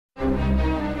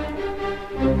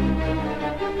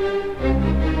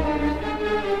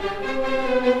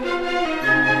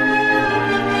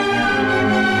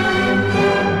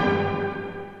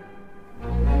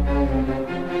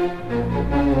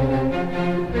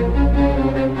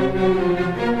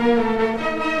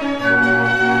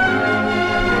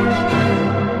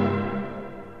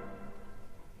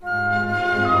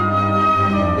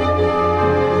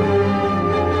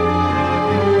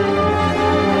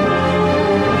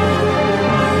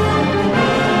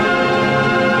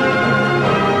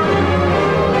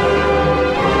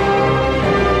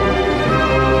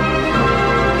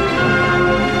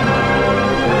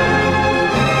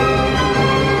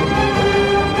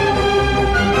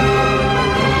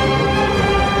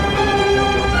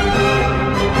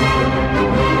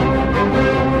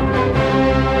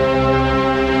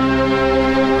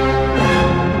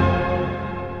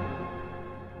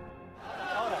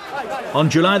On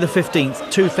July the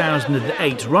 15th,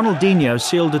 2008, Ronaldinho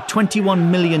sealed a €21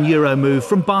 million move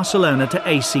from Barcelona to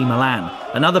AC Milan.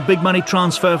 Another big money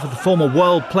transfer for the former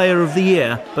World Player of the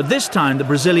Year, but this time the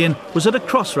Brazilian was at a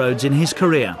crossroads in his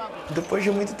career.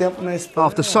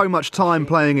 After so much time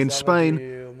playing in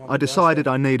Spain, I decided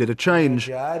I needed a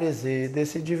change. I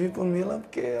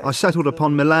settled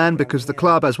upon Milan because the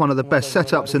club has one of the best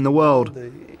setups in the world.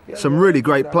 Some really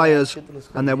great players,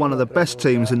 and they're one of the best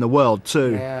teams in the world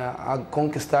too.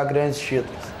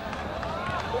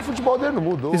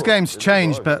 His game's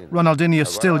changed, but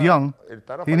Ronaldinho's still young.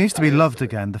 He needs to be loved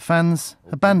again. The fans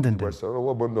abandoned him. So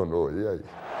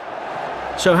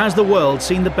has the world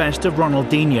seen the best of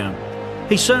Ronaldinho?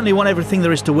 He's certainly won everything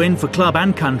there is to win for club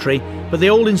and country, but the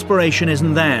old inspiration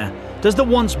isn't there. Does the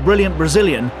once brilliant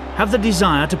Brazilian have the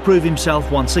desire to prove himself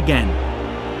once again?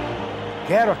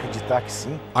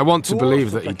 I want to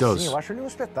believe that he does.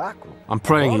 I'm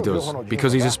praying he does,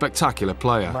 because he's a spectacular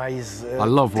player. I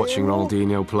love watching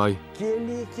Ronaldinho play.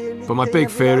 But my big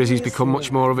fear is he's become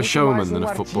much more of a showman than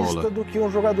a footballer.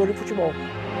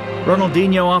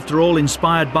 Ronaldinho, after all,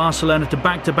 inspired Barcelona to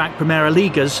back-to-back Primera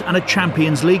Ligas and a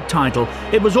Champions League title.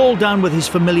 It was all down with his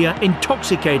familiar,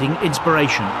 intoxicating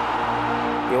inspiration.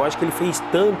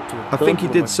 I think he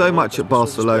did so much at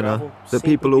Barcelona that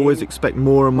people always expect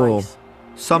more and more.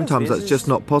 Sometimes that's just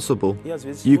not possible.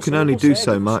 You can only do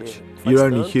so much. You're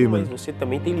only human.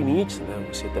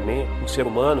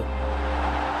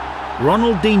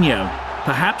 Ronaldinho,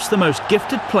 perhaps the most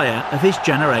gifted player of his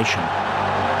generation.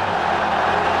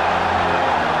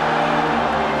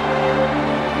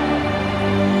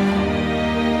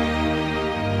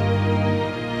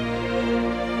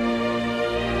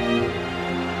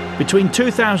 Between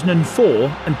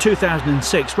 2004 and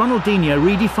 2006, Ronaldinho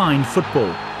redefined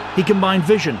football. He combined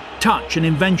vision, touch and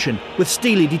invention with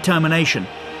steely determination,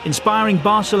 inspiring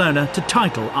Barcelona to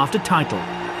title after title.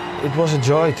 It was a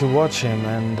joy to watch him,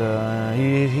 and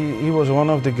he was one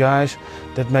of the guys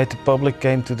that made the public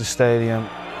came to the stadium.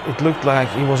 It looked like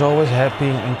he was always happy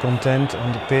and content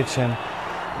on the pitch, and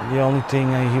the only thing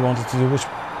he wanted to do was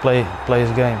play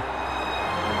his game.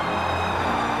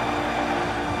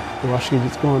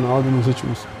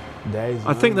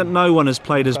 I think that no one has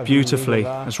played as beautifully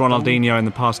as Ronaldinho in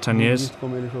the past 10 years.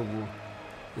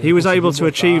 He was able to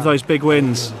achieve those big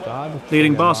wins,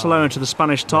 leading Barcelona to the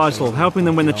Spanish title, helping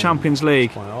them win the Champions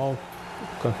League.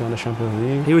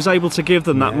 He was able to give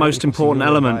them that most important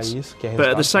element, but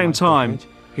at the same time,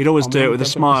 he'd always do it with a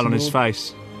smile on his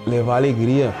face.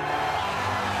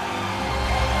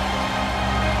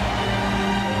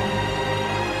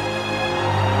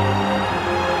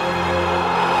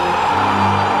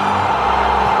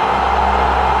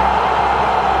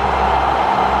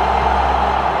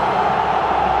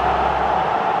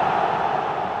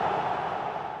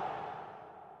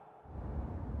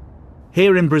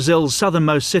 Here in Brazil's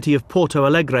southernmost city of Porto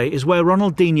Alegre is where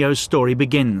Ronaldinho's story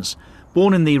begins.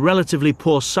 Born in the relatively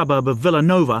poor suburb of Vila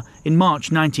Nova in March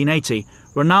 1980,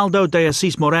 Ronaldo de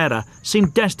Assis Moreira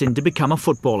seemed destined to become a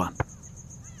footballer.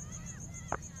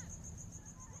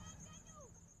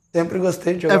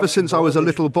 Ever since I was a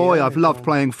little boy, I've loved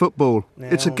playing football.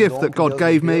 It's a gift that God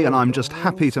gave me, and I'm just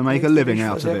happy to make a living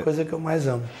out of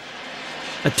it.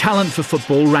 A talent for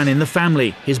football ran in the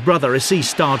family. His brother Assis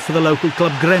starred for the local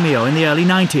club Grêmio in the early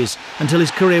 90s until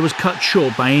his career was cut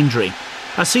short by injury.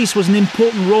 Assis was an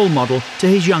important role model to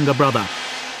his younger brother.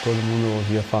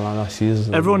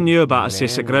 Everyone knew about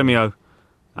Assis at Grêmio,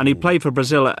 and he played for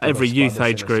Brazil at every youth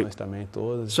age group,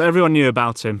 so everyone knew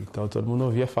about him.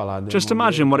 Just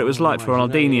imagine what it was like for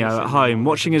Ronaldinho at home,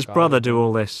 watching his brother do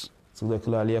all this.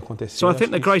 So I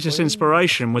think the greatest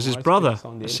inspiration was his brother,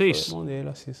 Assis.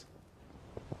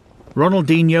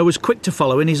 Ronaldinho was quick to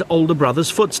follow in his older brother's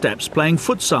footsteps, playing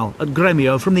futsal at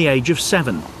Grêmio from the age of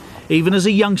 7. Even as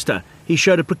a youngster, he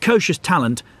showed a precocious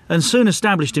talent and soon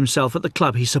established himself at the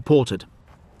club he supported.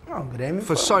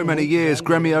 For so many years,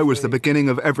 Grêmio was the beginning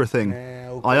of everything.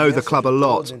 I owe the club a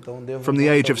lot. From the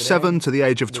age of 7 to the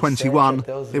age of 21,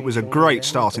 it was a great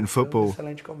start in football.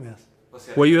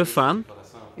 Were you a fan?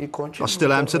 I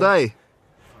still am today.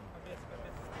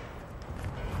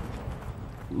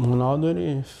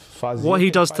 What he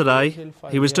does today,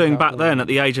 he was doing back then at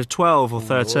the age of 12 or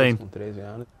 13.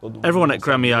 Everyone at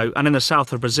Grêmio and in the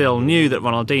south of Brazil knew that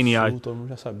Ronaldinho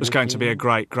was going to be a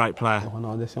great player.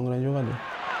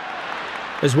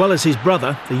 As well as his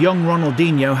brother, the young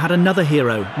Ronaldinho had another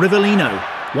hero, Rivellino,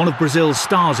 one of Brazil's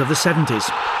stars of the 70s.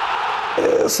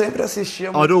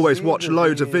 I'd always watch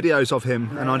loads of videos of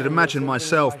him, and I'd imagine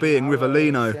myself being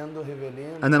Rivellino.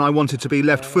 And then I wanted to be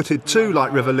left-footed too,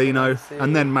 like Rivellino,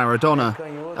 and then Maradona.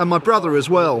 And my brother as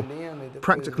well.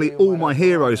 practically all my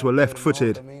heroes were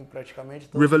left-footed.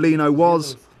 Rivellino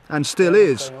was, and still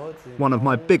is, one of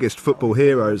my biggest football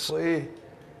heroes.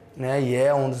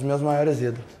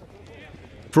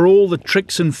 For all the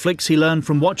tricks and flicks he learned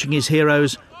from watching his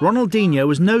heroes, Ronaldinho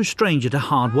was no stranger to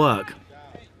hard work.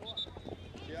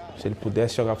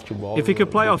 If he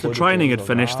could play after training had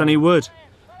finished, then he would.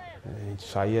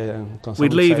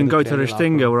 We'd leave and go to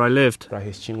Restinga, where I lived,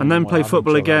 and then play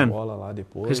football again.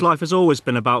 His life has always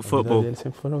been about football.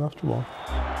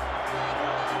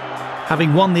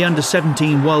 Having won the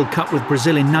Under-17 World Cup with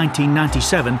Brazil in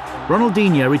 1997,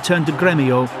 Ronaldinho returned to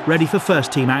Grêmio, ready for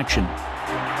first-team action.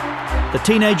 The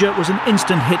teenager was an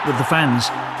instant hit with the fans.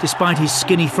 Despite his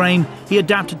skinny frame, he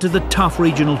adapted to the tough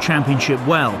regional championship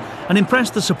well and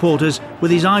impressed the supporters with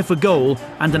his eye for goal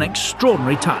and an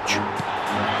extraordinary touch.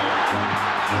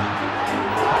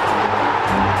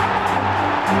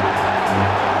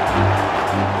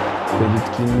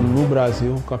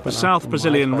 The South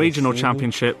Brazilian Regional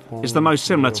Championship is the most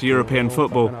similar to European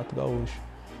football.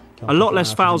 A lot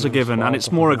less fouls are given and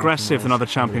it's more aggressive than other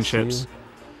championships.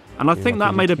 And I think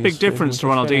that made a big difference to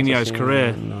Ronaldinho's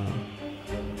career.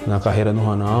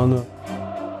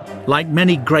 Like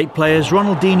many great players,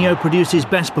 Ronaldinho produced his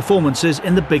best performances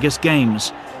in the biggest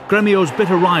games. Grêmio's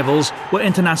bitter rivals were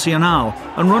Internacional,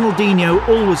 and Ronaldinho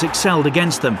always excelled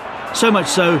against them, so much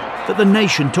so that the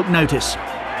nation took notice.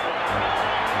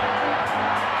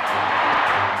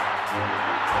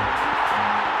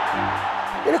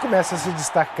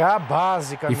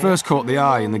 He first caught the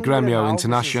eye in the Grêmio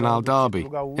Internacional derby,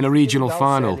 in a regional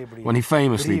final, when he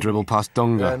famously dribbled past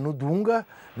Dunga.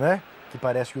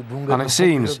 And it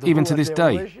seems, even to this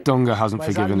day, Dunga hasn't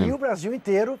forgiven him.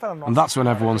 And that's when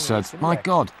everyone said, "My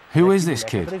God, who is this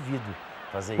kid?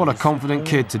 What a confident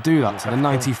kid to do that to the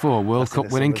 '94 World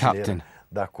Cup winning captain."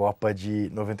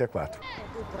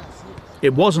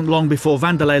 It wasn't long before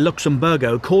Vanderlei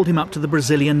Luxemburgo called him up to the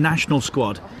Brazilian national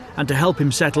squad, and to help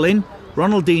him settle in,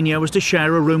 Ronaldinho was to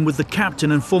share a room with the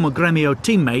captain and former Grêmio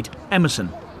teammate, Emerson.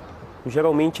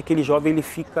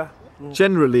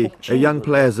 Generally, a young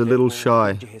player's a little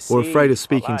shy or afraid of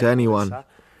speaking to anyone.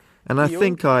 And I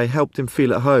think I helped him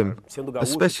feel at home,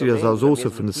 especially as I was also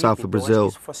from the south of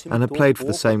Brazil and had played for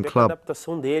the same club.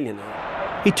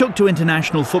 He took to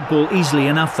international football easily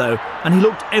enough though, and he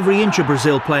looked every inch a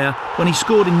Brazil player when he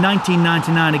scored in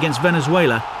 1999 against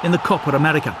Venezuela in the Copa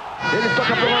America.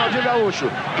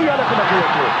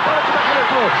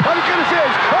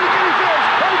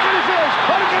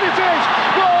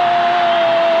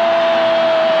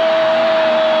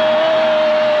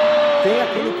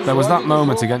 There was that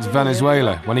moment against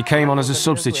Venezuela when he came on as a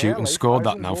substitute and scored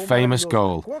that now famous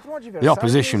goal. The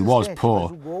opposition was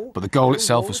poor, but the goal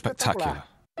itself was spectacular.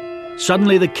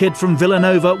 Suddenly the kid from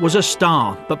Villanova was a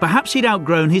star, but perhaps he'd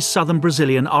outgrown his southern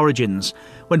Brazilian origins.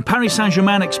 When Paris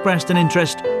Saint-Germain expressed an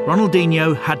interest,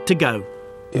 Ronaldinho had to go.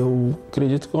 I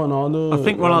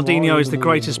think Ronaldinho is the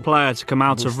greatest player to come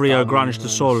out of Rio Grande do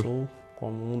Sul,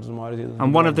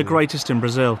 and one of the greatest in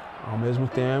Brazil.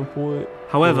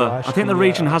 However, I think the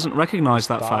region hasn't recognised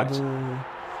that fact.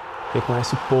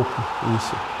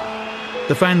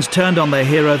 The fans turned on their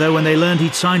hero though when they learned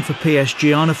he'd signed for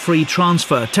PSG on a free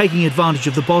transfer, taking advantage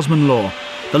of the Bosman law.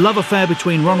 The love affair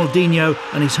between Ronaldinho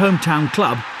and his hometown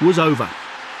club was over.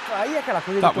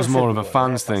 That was more of a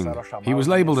fans thing. He was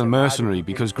labelled a mercenary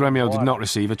because Grêmio did not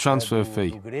receive a transfer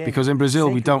fee. Because in Brazil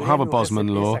we don't have a Bosman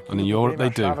law, and in Europe they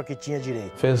do.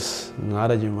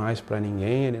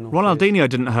 Ronaldinho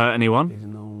didn't hurt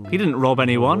anyone. He didn't rob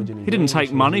anyone. He didn't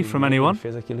take money from anyone.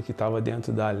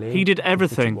 He did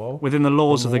everything within the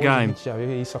laws of the game.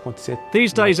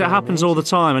 These days it happens all the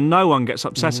time and no one gets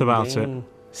upset about it.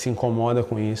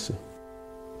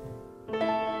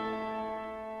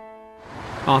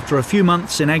 After a few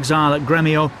months in exile at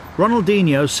Grêmio,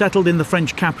 Ronaldinho settled in the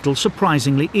French capital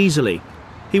surprisingly easily.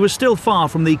 He was still far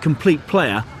from the complete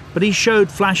player, but he showed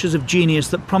flashes of genius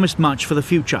that promised much for the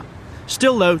future.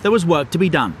 Still though, there was work to be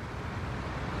done.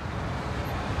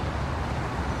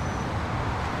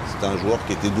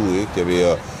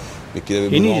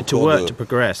 He needed to work to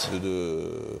progress.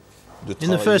 In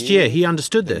the first year he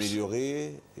understood this,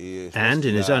 and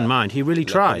in his own mind he really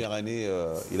tried.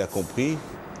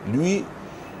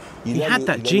 He had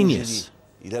that genius.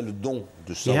 He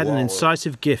had an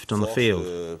incisive gift on the field.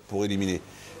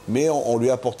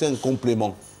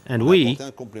 And we,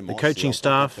 the coaching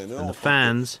staff and the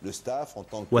fans,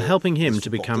 were helping him to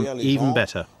become even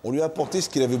better.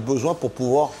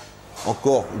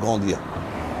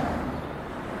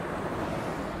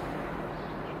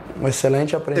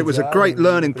 It was a great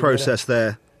learning process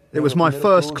there. It was my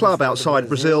first club outside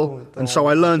Brazil, and so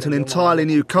I learnt an entirely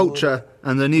new culture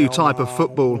and a new type of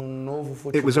football.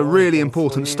 It was a really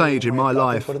important stage in my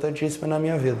life.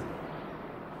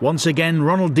 Once again,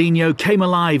 Ronaldinho came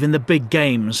alive in the big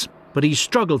games, but he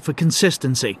struggled for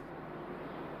consistency.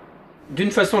 Generally,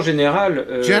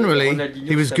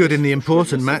 he was good in the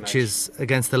important matches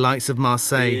against the likes of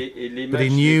Marseille, but he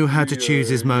knew how to choose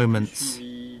his moments.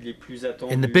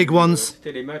 In the big ones,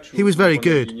 he was very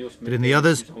good, but in the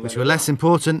others, which were less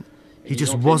important, he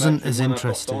just wasn't as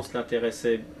interested.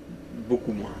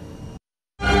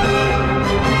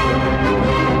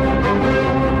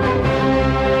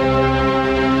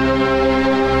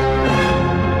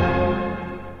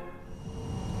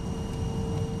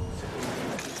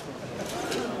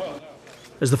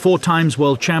 As the 4 times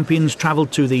world champions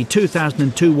travelled to the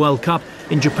 2002 World Cup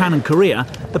in Japan and Korea,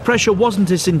 the pressure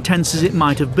wasn't as intense as it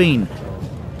might have been.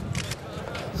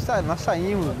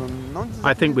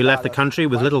 I think we left the country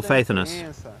with little faith in us,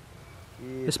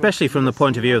 especially from the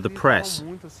point of view of the press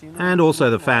and also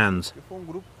the fans.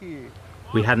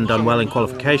 We hadn't done well in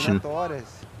qualification,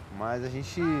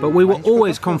 but we were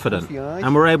always confident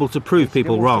and were able to prove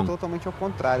people wrong.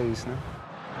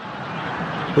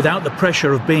 Without the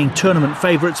pressure of being tournament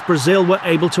favourites, Brazil were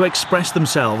able to express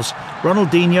themselves.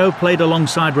 Ronaldinho played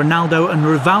alongside Ronaldo and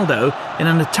Rivaldo in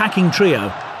an attacking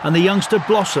trio, and the youngster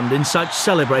blossomed in such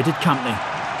celebrated company.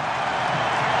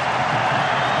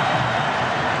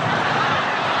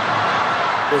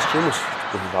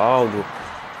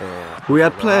 We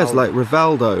had players like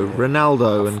Rivaldo,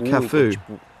 Ronaldo and Cafu,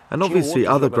 and obviously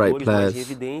other great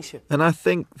players. And I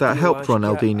think that helped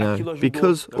Ronaldinho,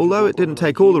 because although it didn't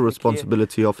take all the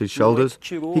responsibility off his shoulders,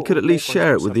 he could at least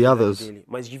share it with the others.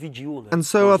 And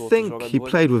so I think he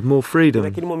played with more freedom.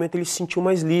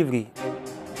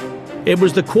 It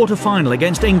was the quarter-final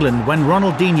against England when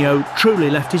Ronaldinho truly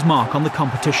left his mark on the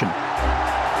competition.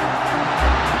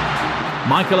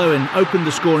 Michael Owen opened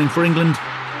the scoring for England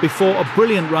before a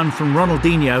brilliant run from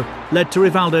Ronaldinho led to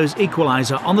Rivaldo's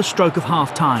equaliser on the stroke of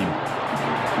half-time.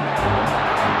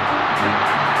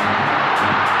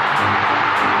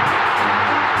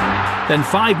 Then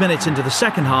 5 minutes into the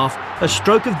second half, a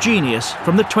stroke of genius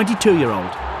from the 22-year-old.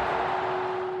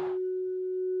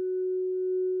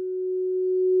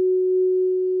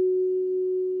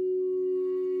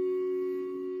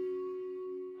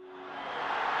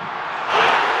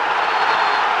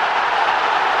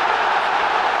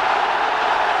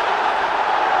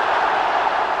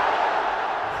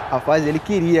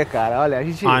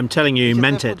 I'm telling you, he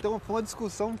meant it.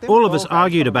 All of us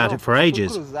argued about it for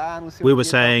ages. We were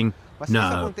saying,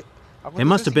 no, it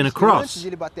must have been a cross.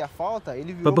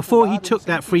 But before he took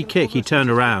that free kick, he turned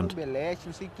around.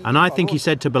 And I think he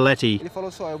said to Belletti,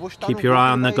 keep your eye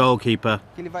on the goalkeeper.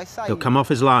 He'll come off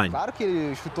his line.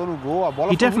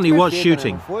 He definitely was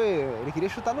shooting.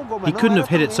 He couldn't have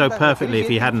hit it so perfectly if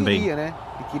he hadn't been.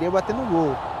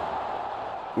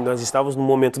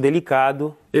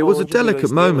 It was a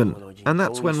delicate moment, and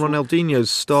that's when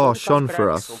Ronaldinho's star shone for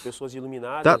us.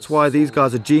 That's why these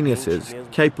guys are geniuses,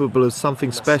 capable of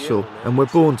something special, and we're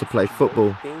born to play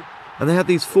football. And they had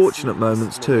these fortunate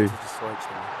moments too.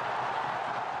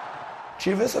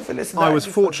 I was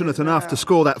fortunate enough to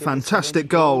score that fantastic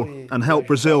goal and help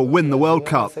Brazil win the World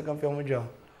Cup.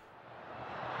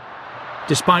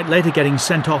 Despite later getting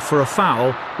sent off for a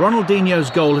foul,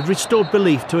 Ronaldinho's goal had restored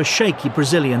belief to a shaky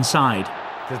Brazilian side.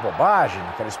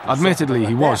 Admittedly,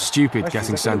 he was stupid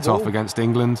getting sent off against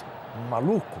England,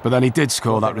 but then he did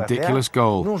score that ridiculous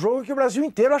goal. And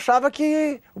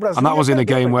that was in a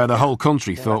game where the whole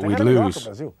country thought we'd lose,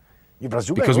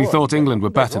 because we thought England were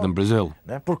better than Brazil.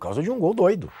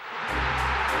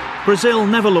 Brazil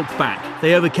never looked back.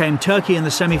 They overcame Turkey in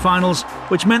the semi-finals,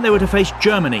 which meant they were to face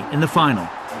Germany in the final.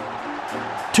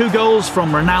 2 goals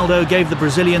from Ronaldo gave the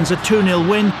Brazilians a 2-0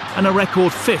 win and a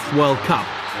record 5th World Cup.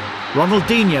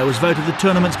 Ronaldinho was voted the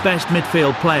tournament's best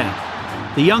midfield player.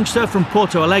 The youngster from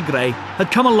Porto Alegre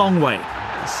had come a long way.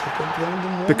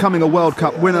 Becoming a World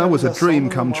Cup winner was a dream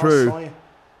come true.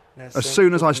 As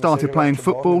soon as I started playing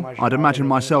football, I'd imagine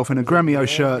myself in a Grêmio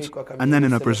shirt and then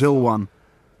in a Brazil one.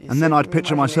 And then I'd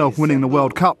picture myself winning the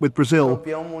World Cup with Brazil,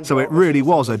 so it really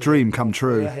was a dream come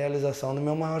true.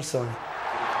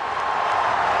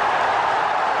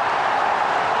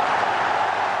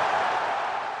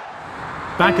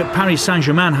 Back at Paris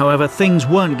Saint-Germain, however, things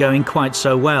weren't going quite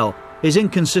so well. His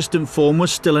inconsistent form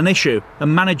was still an issue,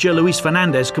 and manager Luis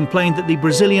Fernandes complained that the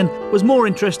Brazilian was more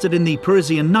interested in the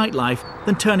Parisian nightlife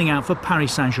than turning out for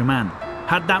Paris Saint-Germain.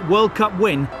 Had that World Cup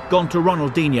win gone to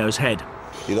Ronaldinho's head?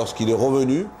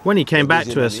 When he came back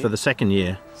to us for the second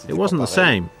year, it wasn't the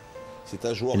same.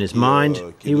 In his mind,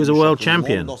 he was a world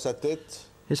champion.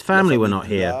 His family were not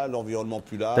here.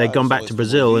 They'd gone back to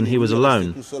Brazil and he was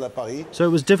alone. So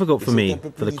it was difficult for me,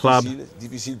 for the club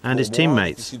and his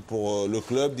teammates.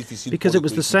 Because it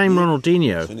was the same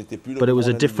Ronaldinho, but it was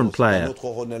a different player.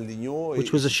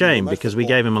 Which was a shame because we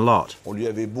gave him a lot.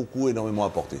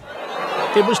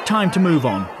 It was time to move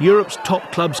on. Europe's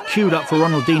top clubs queued up for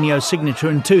Ronaldinho's signature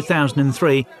in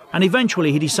 2003, and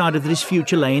eventually he decided that his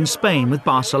future lay in Spain with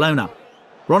Barcelona.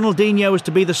 Ronaldinho was to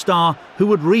be the star who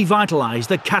would revitalise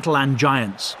the Catalan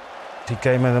giants. He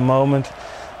came at a moment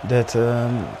that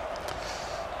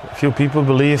few people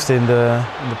believed in the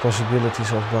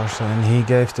possibilities of Barca, and he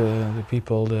gave the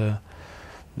people a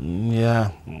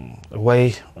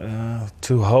way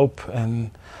to hope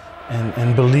and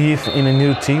believe in a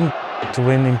new team to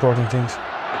win important things.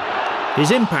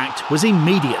 His impact was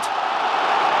immediate.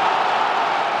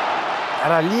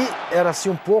 I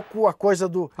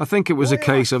think it was a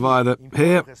case of either,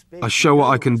 here, I show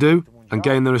what I can do and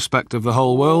gain the respect of the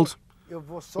whole world,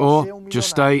 or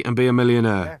just stay and be a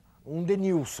millionaire.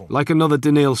 Like another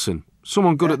Denilson,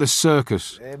 someone good at the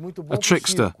circus, a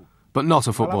trickster, but not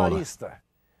a footballer.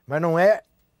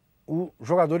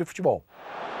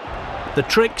 The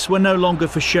tricks were no longer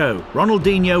for show.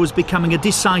 Ronaldinho was becoming a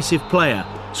decisive player,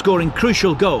 scoring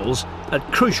crucial goals at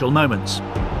crucial moments.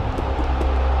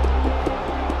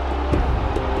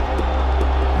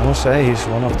 I must say he's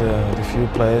one of the few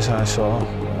players I saw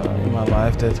in my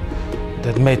life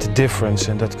that made the difference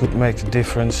and that could make the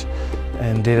difference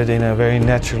and did it in a very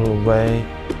natural way.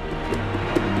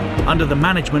 Under the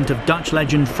management of Dutch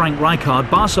legend Frank Rijkaard,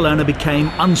 Barcelona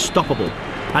became unstoppable.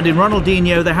 And in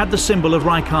Ronaldinho they had the symbol of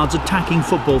Rijkaard's attacking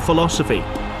football philosophy.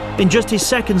 In just his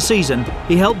second season,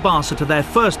 he helped Barca to their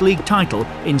first league title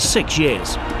in 6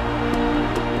 years.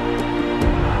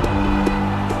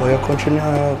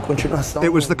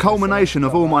 It was the culmination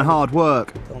of all my hard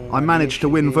work. I managed to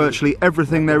win virtually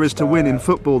everything there is to win in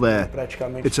football there.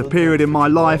 It's a period in my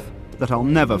life that I'll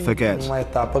never forget.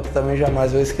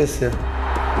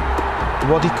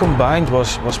 What he combined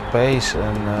was pace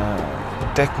and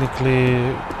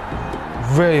technically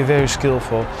very, very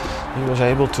skillful. He was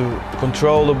able to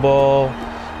control the ball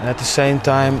and at the same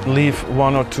time leave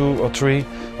 1 or 2 or 3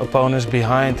 opponents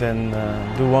behind and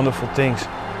do wonderful things.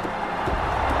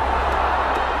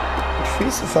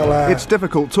 It's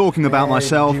difficult talking about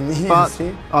myself, but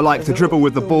I like to dribble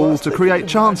with the ball to create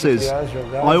chances.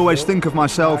 I always think of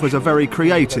myself as a very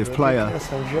creative player.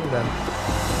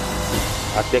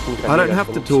 I don't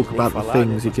have to talk about the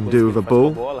things he can do with a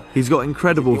ball. He's got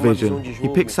incredible vision. He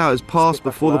picks out his pass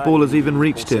before the ball has even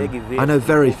reached him. I know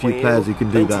very few players who can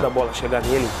do that.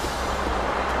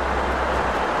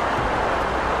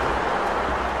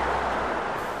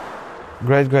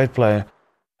 Great player.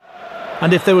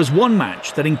 And if there was one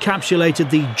match that encapsulated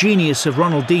the genius of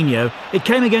Ronaldinho, it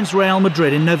came against Real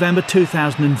Madrid in November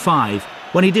 2005,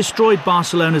 when he destroyed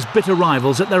Barcelona's bitter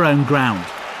rivals at their own ground.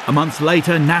 A month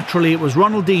later, naturally, it was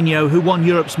Ronaldinho who won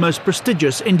Europe's most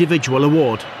prestigious individual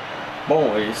award.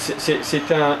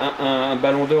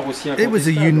 It was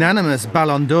a unanimous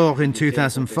Ballon d'Or in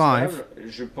 2005,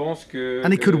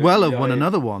 and he could well have won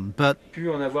another one, but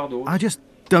I just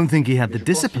don't think he had the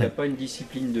discipline.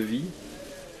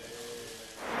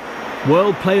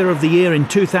 World Player of the Year in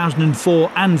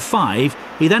 2004 and 5,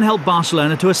 he then helped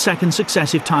Barcelona to a second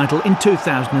successive title in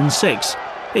 2006.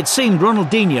 It seemed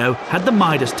Ronaldinho had the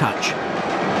Midas touch.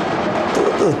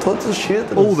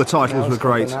 All the titles were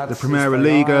great. The Primera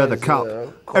Liga, the Cup.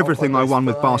 Everything I won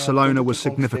with Barcelona was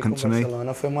significant to me.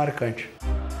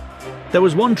 There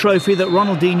was one trophy that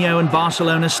Ronaldinho and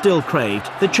Barcelona still craved,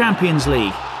 the Champions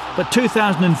League. But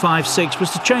 2005-06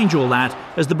 was to change all that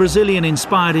as the Brazilian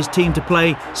inspired his team to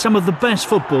play some of the best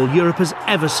football Europe has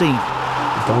ever seen.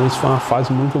 I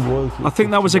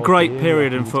think that was a great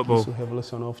period in football.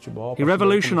 He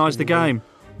revolutionised the game.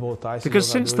 Because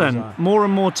since then, more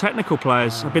and more technical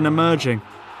players have been emerging.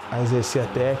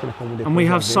 And we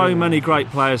have so many great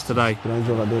players today,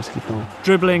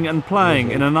 dribbling and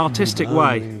playing in an artistic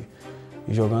way.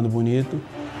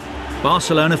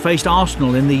 Barcelona faced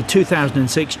Arsenal in the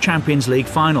 2006 Champions League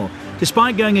final.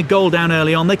 Despite going a goal down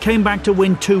early on, they came back to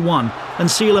win 2-1 and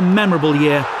seal a memorable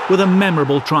year with a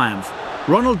memorable triumph.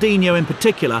 Ronaldinho in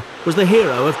particular was the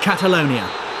hero of Catalonia.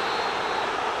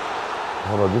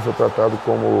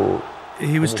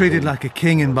 He was treated like a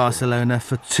king in Barcelona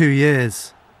for 2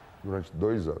 years.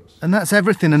 And that's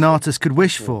everything an artist could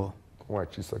wish for.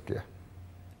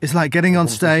 It's like getting on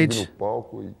stage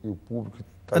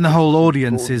and the whole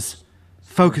audience is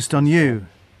focused on you,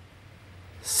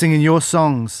 singing your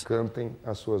songs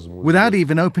without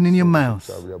even opening your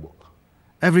mouth.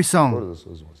 Every song,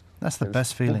 That's the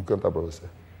best feeling.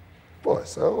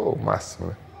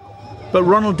 But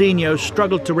Ronaldinho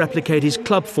struggled to replicate his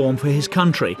club form for his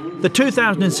country. The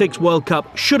 2006 World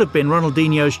Cup should have been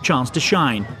Ronaldinho's chance to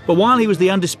shine. But while he was the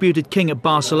undisputed king at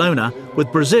Barcelona,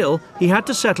 with Brazil, he had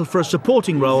to settle for a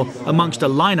supporting role amongst a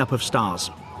lineup of stars.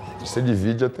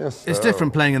 It's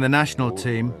different playing in the national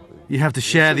team. You have to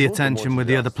share the attention with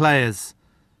the other players,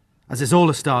 as it's all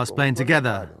the stars playing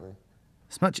together.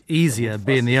 It's much easier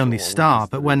being the only star,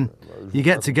 but when you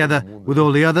get together with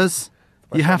all the others,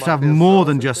 you have to have more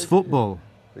than just football.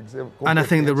 And I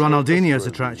think that Ronaldinho's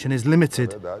attraction is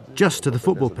limited just to the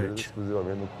football pitch.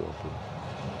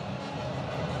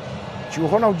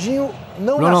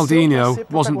 Ronaldinho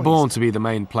wasn't born to be the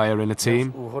main player in a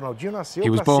team. He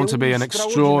was born to be an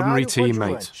extraordinary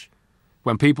teammate.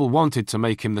 When people wanted to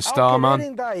make him the star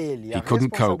man, he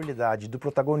couldn't cope.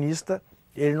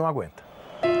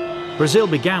 Brazil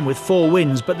began with 4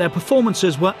 wins, but their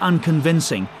performances were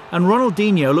unconvincing, and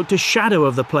Ronaldinho looked a shadow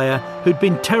of the player who'd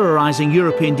been terrorising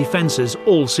European defences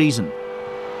all season.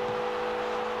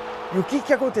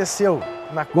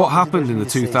 What happened in the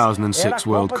 2006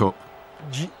 World Cup?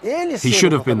 He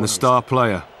should have been the star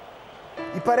player.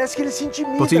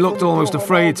 But he looked almost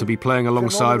afraid to be playing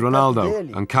alongside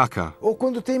Ronaldo and Kaká.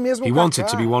 He wanted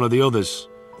to be one of the others.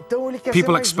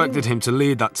 People expected him to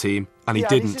lead that team, and he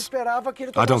didn't.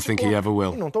 I don't think he ever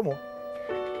will. A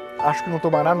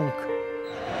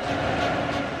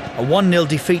 1-0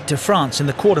 defeat to France in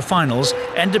the quarter-finals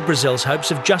ended Brazil's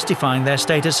hopes of justifying their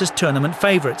status as tournament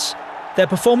favourites. Their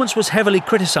performance was heavily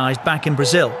criticised back in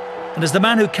Brazil, and as the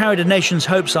man who carried a nation's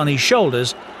hopes on his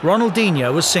shoulders,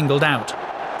 Ronaldinho was singled out.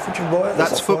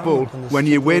 That's football. When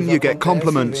you win, you get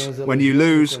compliments. When you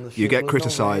lose, you get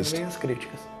criticised.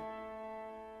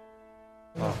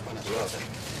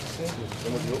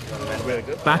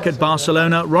 Back at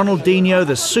Barcelona, Ronaldinho,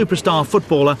 the superstar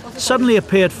footballer, suddenly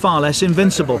appeared far less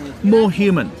invincible, more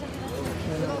human.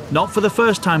 Not for the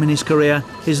first time in his career,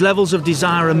 his levels of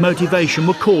desire and motivation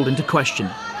were called into question.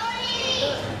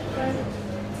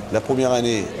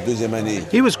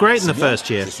 He was great in the first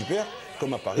year,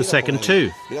 the second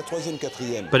too.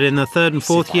 But in the third and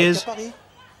fourth years,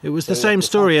 it was the same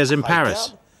story as in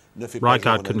Paris.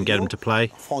 Rijkaard couldn't get him to play.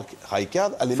 Frank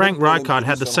Rijkaard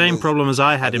had the same problem as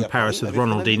I had in Paris with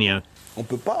Ronaldinho.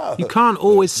 You can't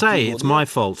always say it's my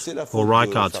fault or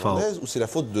Rijkaard's fault.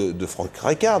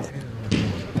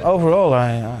 Overall,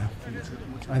 I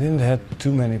didn't have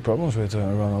too many problems with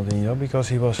Ronaldinho because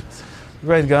he was a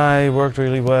great guy, worked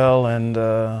really well, and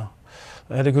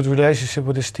had a good relationship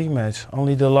with his teammates.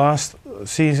 Only the last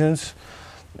seasons,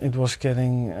 it was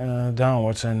getting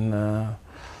downwards, and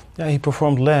yeah, he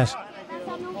performed less.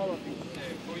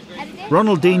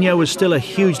 Ronaldinho was still a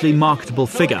hugely marketable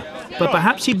figure, but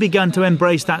perhaps he'd begun to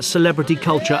embrace that celebrity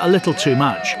culture a little too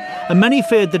much, and many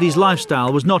feared that his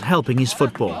lifestyle was not helping his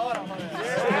football.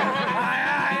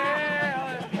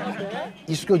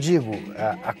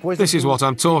 This is what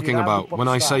I'm talking about when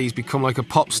I say he's become like a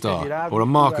pop star or a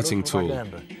marketing tool.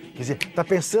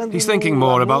 He's thinking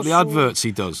more about the adverts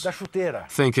he does,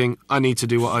 thinking, I need to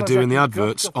do what I do in the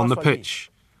adverts on the pitch.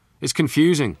 It's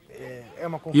confusing.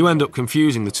 You end up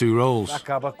confusing the two roles.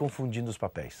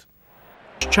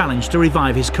 Challenge to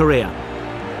revive his career.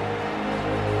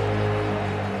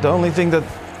 The only thing that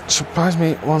surprised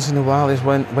me once in a while is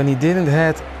when he didn't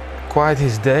have quite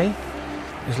his day,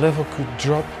 his level could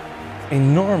drop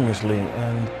enormously.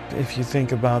 And if you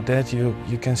think about that, you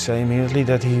can say immediately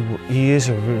that he is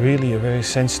really a very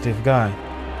sensitive guy.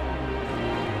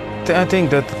 I think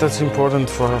that's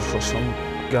important for some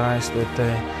guys, that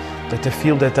they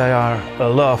feel that they are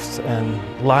loved and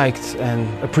liked and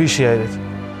appreciated.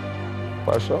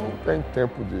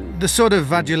 The sort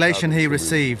of adulation he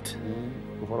received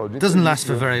doesn't last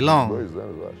for very long.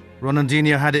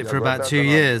 Ronaldinho had it for about 2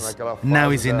 years. Now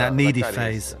he's in that needy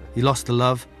phase. He lost the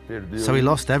love, so he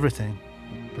lost everything.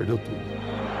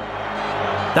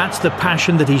 That's the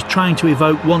passion that he's trying to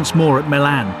evoke once more at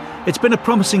Milan. It's been a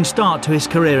promising start to his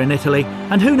career in Italy,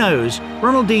 and who knows,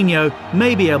 Ronaldinho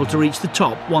may be able to reach the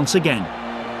top once again.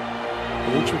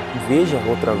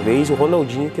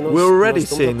 We're already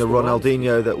seeing the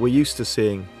Ronaldinho that we're used to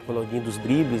seeing.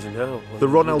 The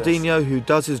Ronaldinho who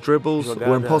does his dribbles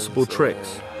or impossible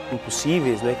tricks.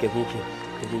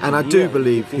 And I do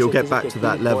believe he'll get back to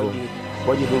that level.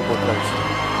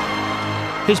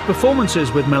 His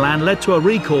performances with Milan led to a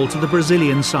recall to the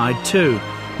Brazilian side too.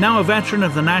 Now a veteran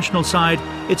of the national side,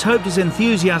 it's hoped his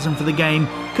enthusiasm for the game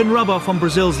can rub off on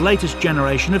Brazil's latest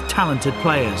generation of talented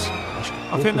players.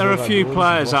 I think there are a few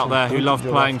players out there who love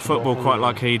playing football quite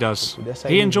like he does.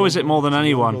 He enjoys it more than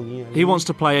anyone. He wants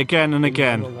to play again and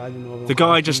again. The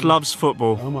guy just loves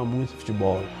football.